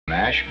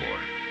Ashmore.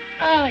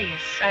 Oh,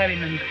 yes, I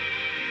remember.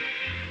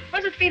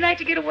 What does it feel like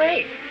to get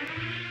away?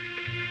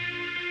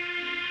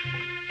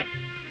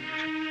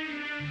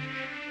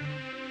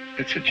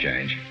 It's a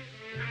change.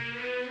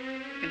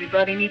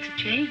 Everybody needs a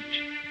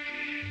change.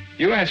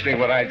 You asked me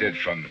what I did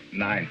from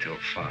 9 till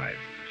 5.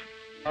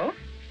 Oh?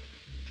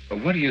 Well,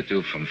 what do you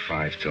do from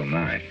 5 till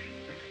 9?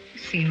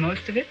 You've seen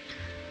most of it.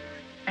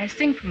 I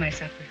sing for my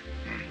supper.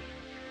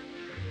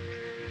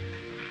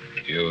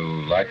 You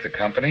like the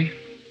company?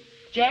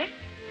 Jack?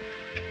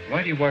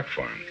 Why do you work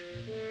for him?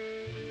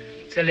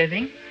 It's a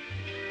living.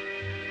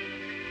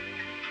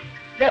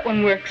 That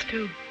one works,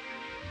 too.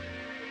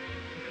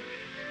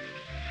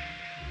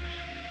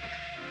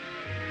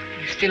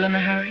 You still in a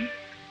hurry?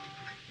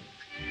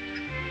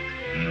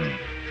 No.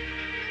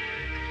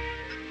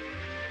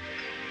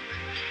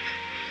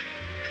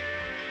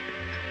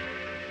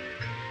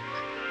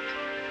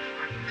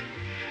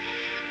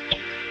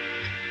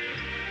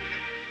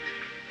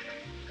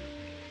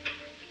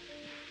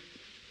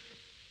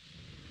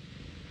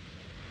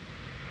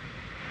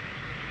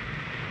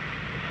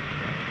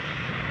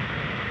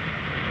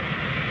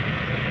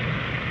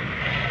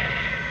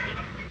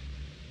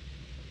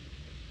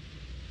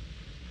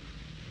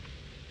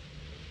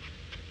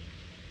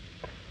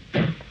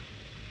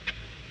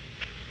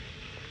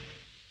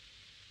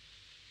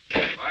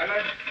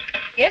 Violet?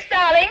 Yes,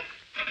 darling.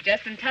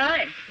 Just in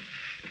time.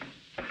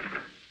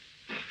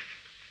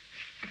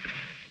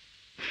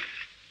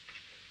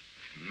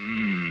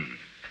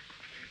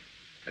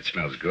 That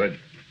smells good.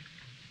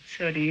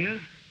 So do you.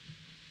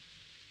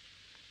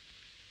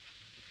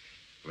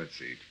 Let's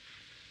eat.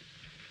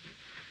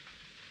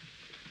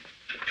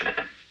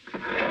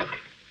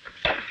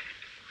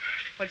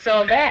 What's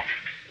all that?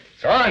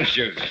 It's orange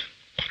juice.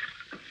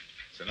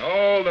 It's an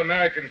old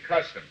American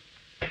custom.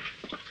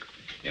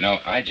 You know,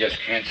 I just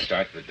can't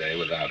start the day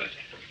without it.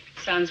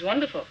 Sounds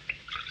wonderful.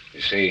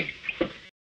 You see,